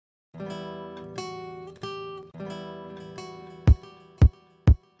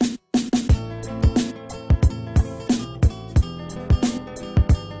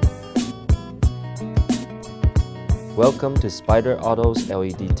Welcome to Spyder Auto's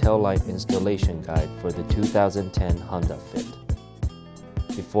LED taillight installation guide for the 2010 Honda Fit.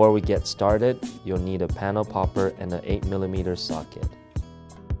 Before we get started, you'll need a panel popper and an 8mm socket.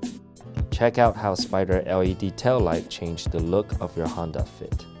 Check out how Spyder LED taillight changed the look of your Honda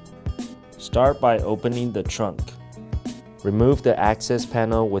Fit. Start by opening the trunk. Remove the access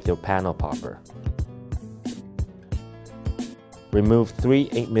panel with your panel popper. Remove 3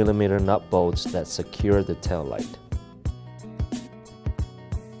 8mm nut bolts that secure the taillight.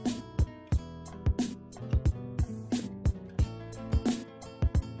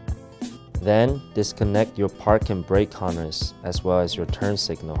 Then, disconnect your park and brake harness as well as your turn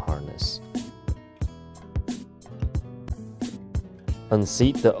signal harness.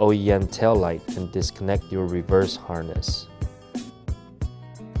 Unseat the OEM taillight and disconnect your reverse harness.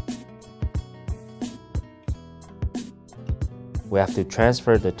 We have to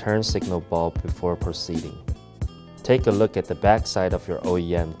transfer the turn signal bulb before proceeding. Take a look at the back side of your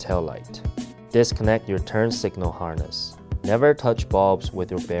OEM taillight. Disconnect your turn signal harness. Never touch bulbs with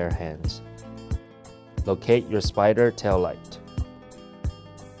your bare hands. Locate your Spyder taillight.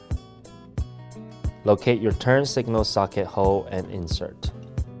 Locate your turn signal socket hole and insert.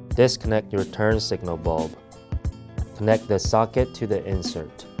 Disconnect your turn signal bulb. Connect the socket to the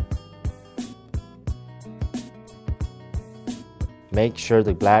insert. Make sure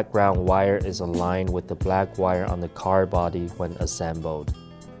the black ground wire is aligned with the black wire on the car body when assembled.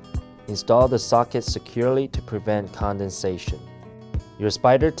 Install the socket securely to prevent condensation. Your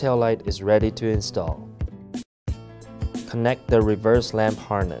Spyder taillight is ready to install. Connect the reverse lamp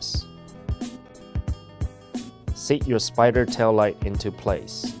harness. Seat your Spyder taillight into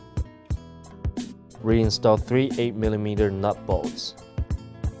place. Reinstall 3 8mm nut bolts.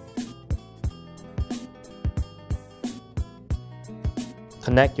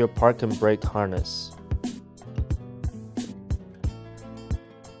 Connect your park and brake harness.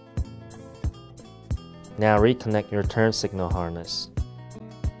 Now reconnect your turn signal harness.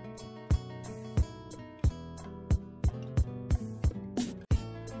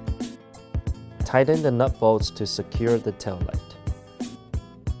 Tighten the nut bolts to secure the taillight.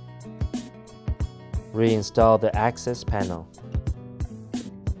 Reinstall the access panel.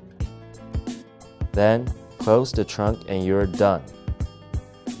 Then, close the trunk and you're done.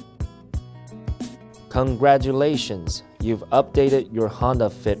 Congratulations! You've updated your Honda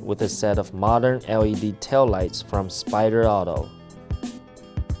Fit with a set of modern LED taillights from Spyder Auto.